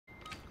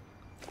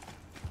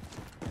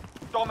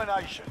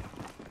domination.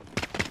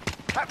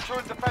 Capture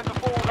and defend the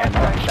ball.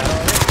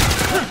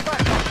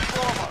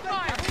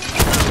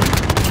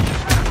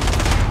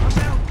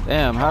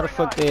 Damn, how the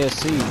fuck they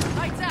see?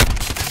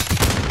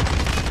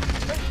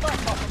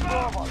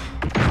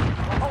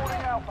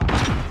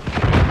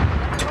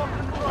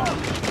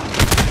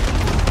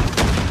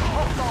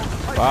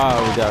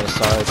 Wow, we got a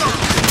side 16.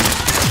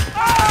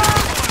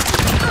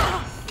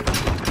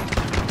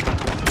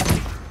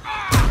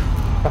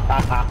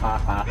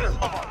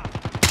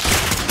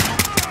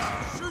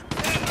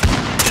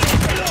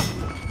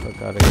 Fuck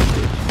out of here,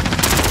 bitch.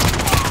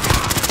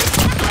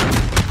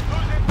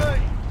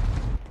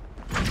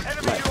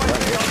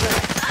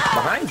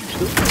 Behind you,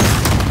 stupid.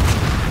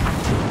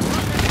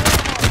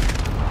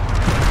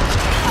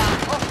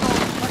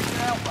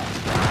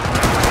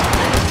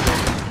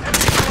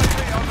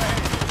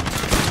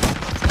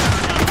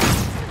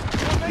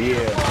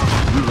 Yeah,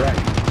 you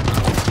right.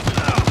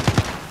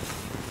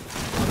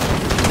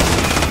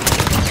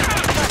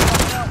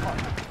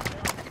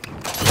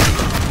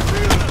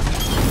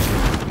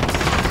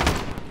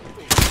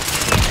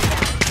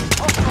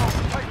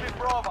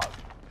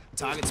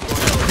 Target squad.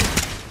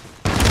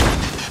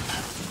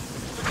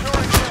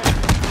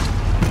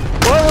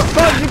 Where the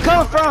fuck did you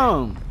come from?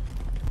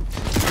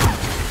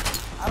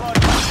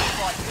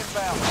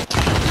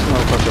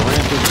 Motherfucker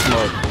ran through the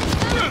smoke.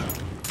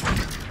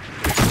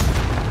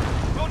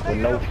 With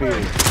no fear.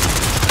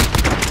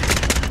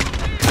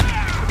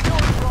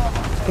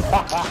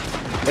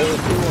 There was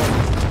 2 on.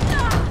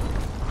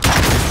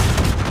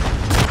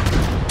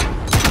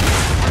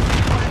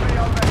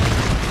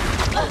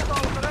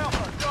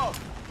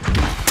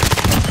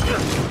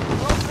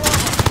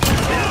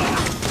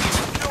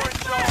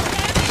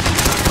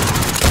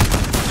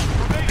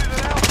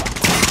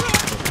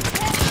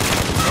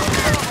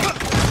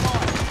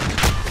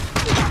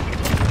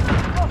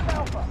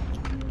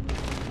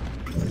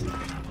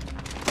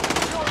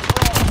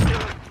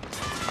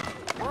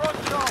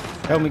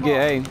 Help me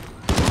get A.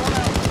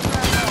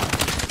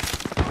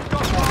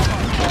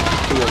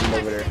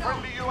 Over there.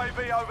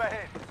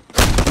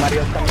 Somebody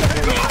else coming up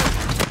here.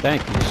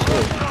 Thank you,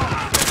 shit.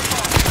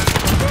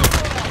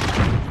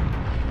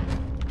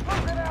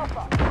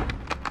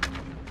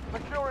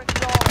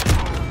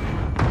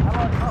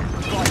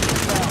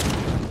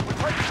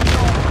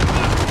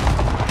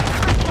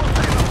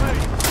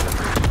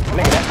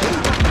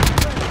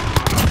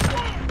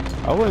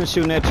 I wasn't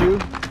shooting at you.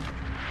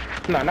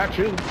 No, not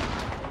you.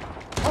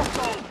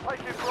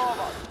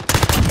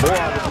 Boy, I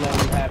was not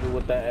happy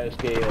with that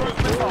SKL.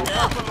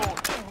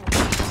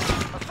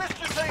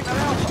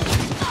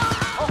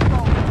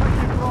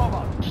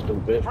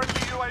 Stupid.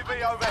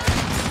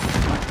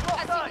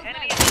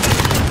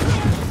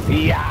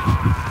 Yeah.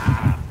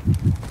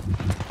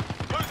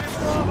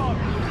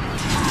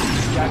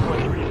 Jaguar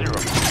 3-0.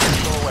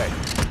 Go away.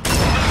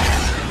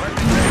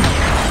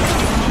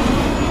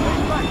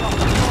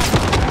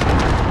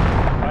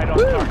 Right on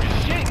target.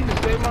 Shit, you just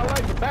saved my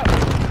life with that one.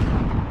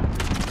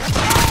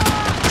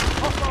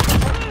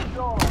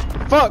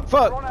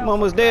 Fuck, I'm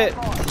almost dead. Yo,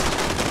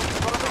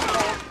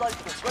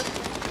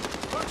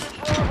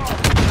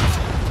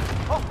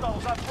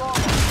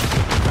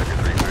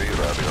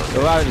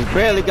 I just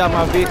barely got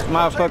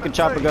my fucking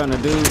chopper gunner,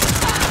 dude.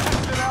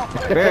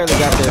 Barely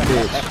got that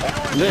bitch.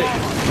 Look,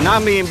 and I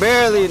mean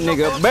barely,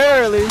 nigga,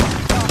 barely.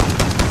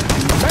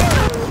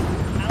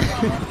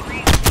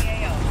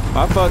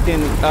 My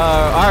fucking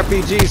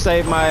RPG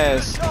saved my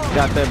ass.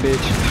 Got that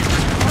bitch.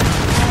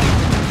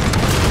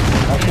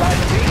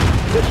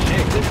 Good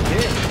shit, good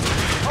shit.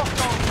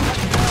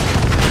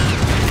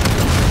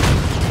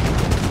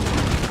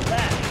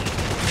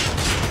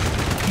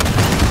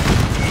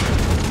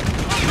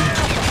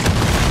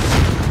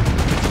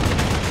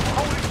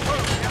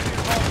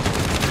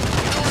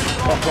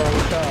 Fuck on the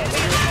side,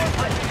 nigga.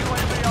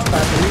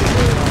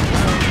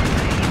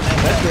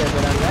 That's it,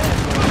 but I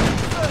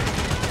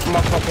laughed.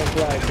 My fucking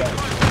flag gun.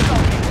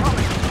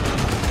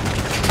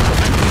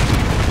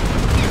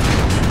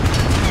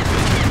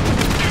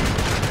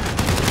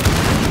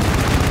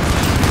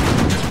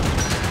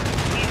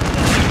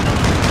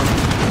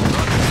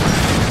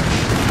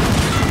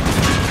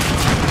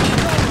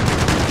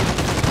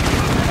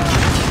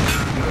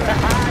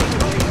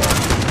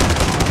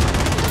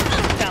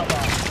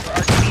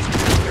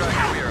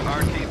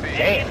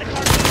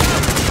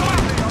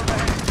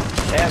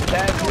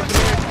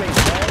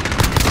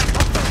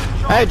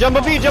 Hey, jump a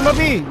B.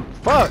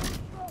 Fuck.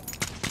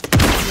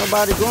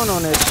 Nobody going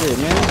on that shit,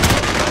 man.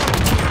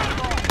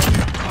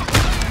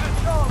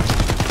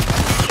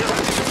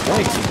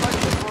 Thank you.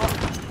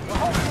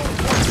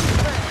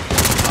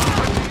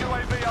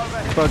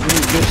 Fuck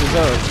these bitches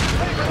up.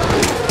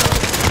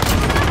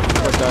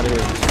 Fuck out of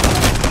here.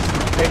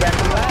 Hey, back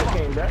from last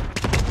game, bro.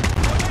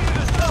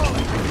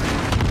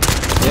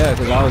 Yeah,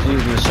 because I was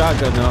using the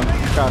shotgun now.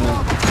 Trying to.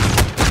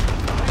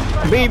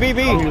 B.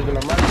 I'm using a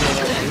rifle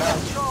right now.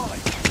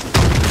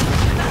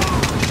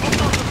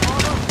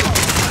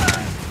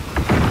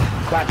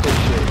 Clap this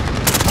shit.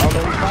 I don't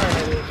know who's firing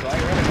at it, so I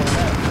ain't ready for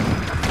that.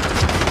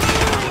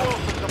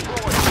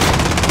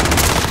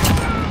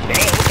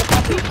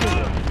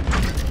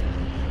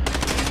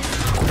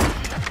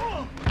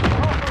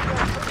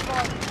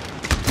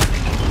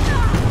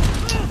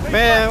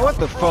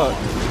 the fuck?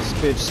 This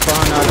bitch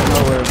spawned out of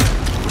nowhere.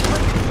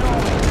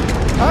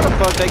 How the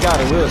fuck they got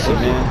a Wilson,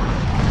 man?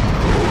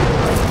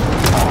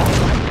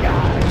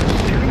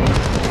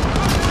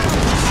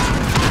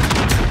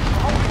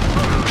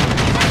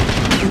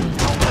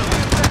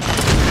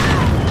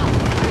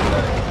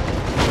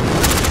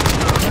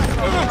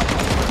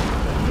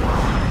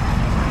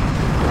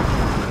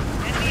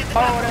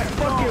 Oh, that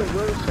fucking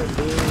Wilson,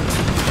 dude.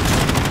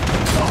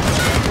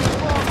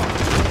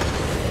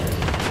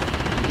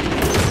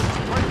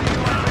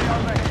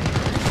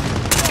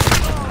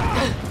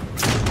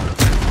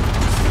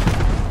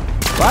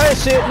 Why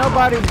is shit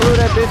nobody blew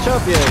that bitch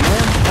up yet,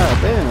 man?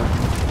 God damn.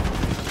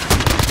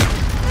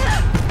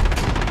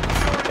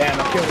 Damn,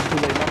 I killed him too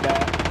late, my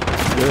bad.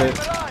 Good.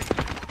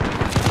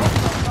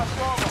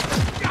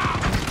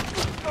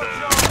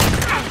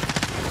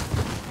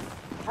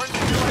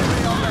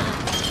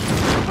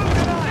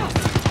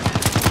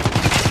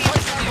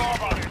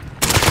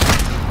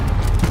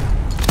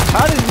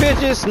 How this bitch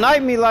just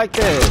snipe me like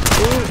that,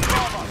 dude?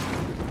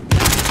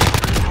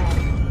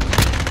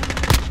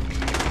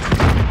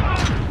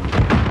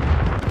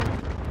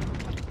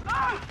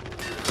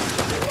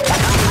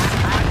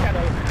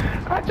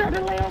 I tried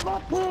to lay on my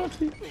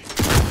pussy.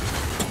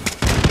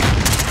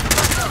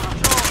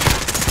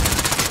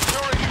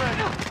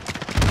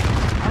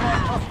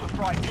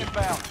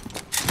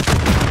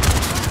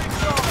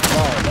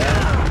 Oh,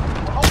 man.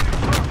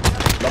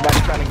 Nobody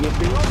trying to get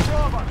beat?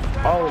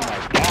 Oh my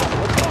god,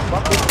 what the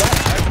fuck is that?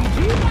 RPG?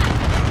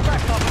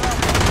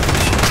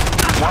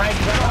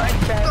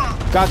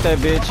 Got that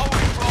bitch.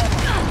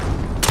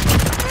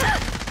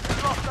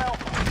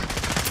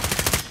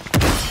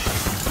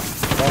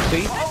 Don't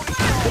see?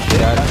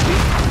 Got it.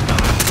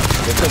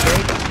 It's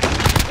okay.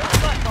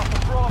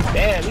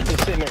 Damn, he's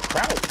just sitting there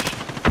crouched.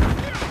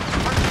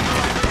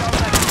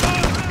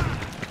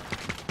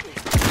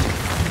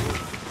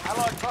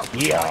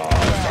 Yo,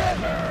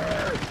 never.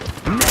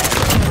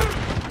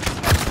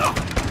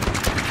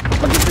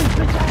 Look at this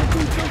bitch ass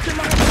dude in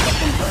my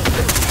fucking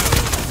person.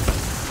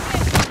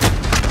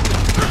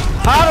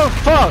 How the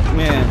fuck,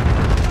 man?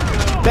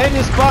 They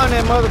just spawned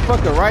that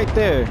motherfucker right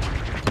there.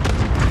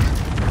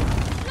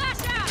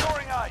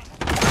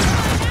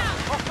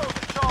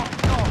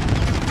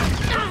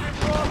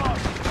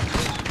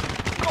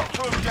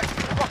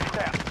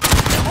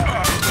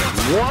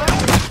 What?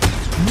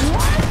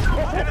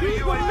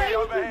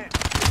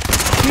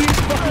 He's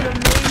fucking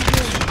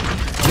amazing.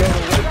 Yo,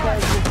 the way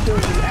guys just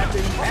killed me after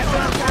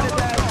I shot his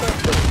ass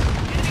first.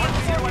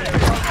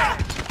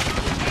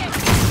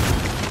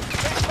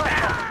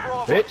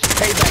 Bitch,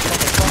 payback,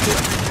 motherfucker.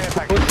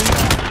 Pussy,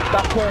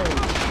 stop playing.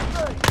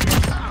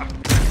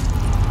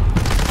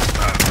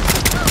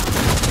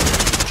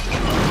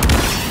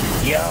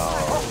 Yo,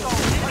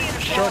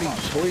 shorty,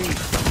 sweet.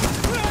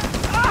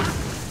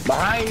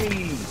 Behind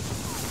me.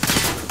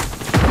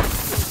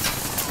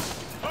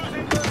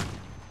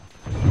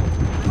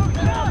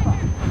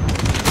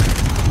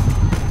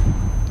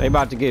 They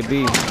about to get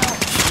beat.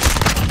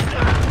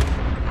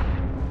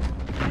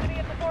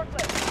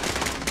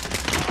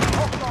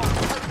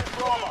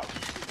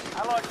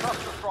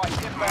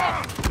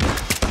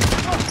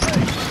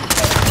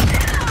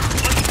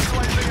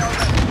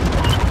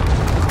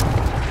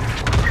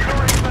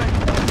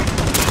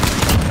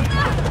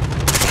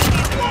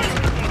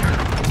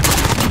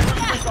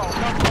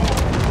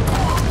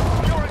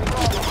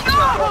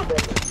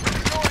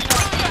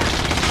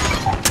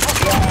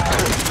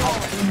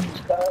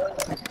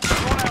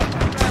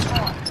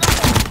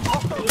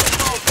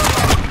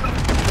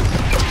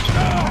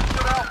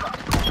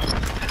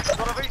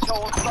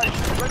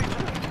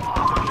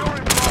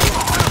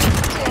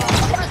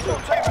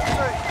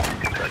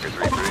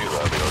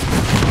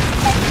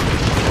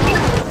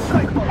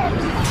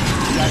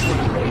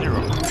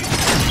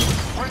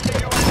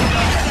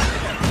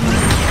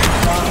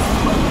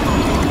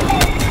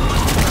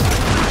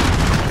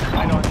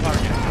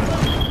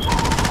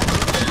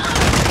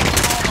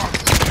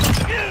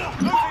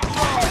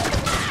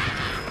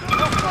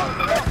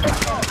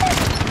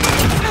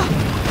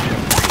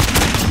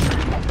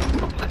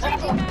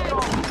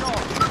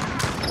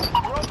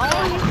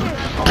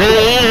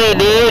 Easy,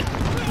 dude.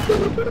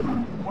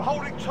 We're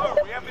holding two.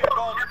 We have the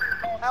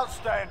advantage.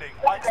 Outstanding.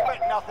 I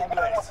expect nothing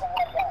less.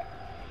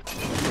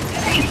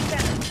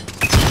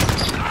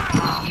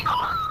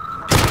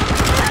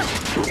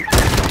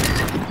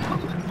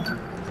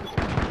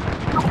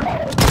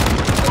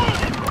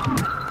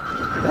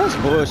 That's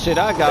bullshit.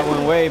 I got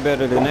one way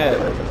better than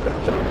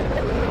that.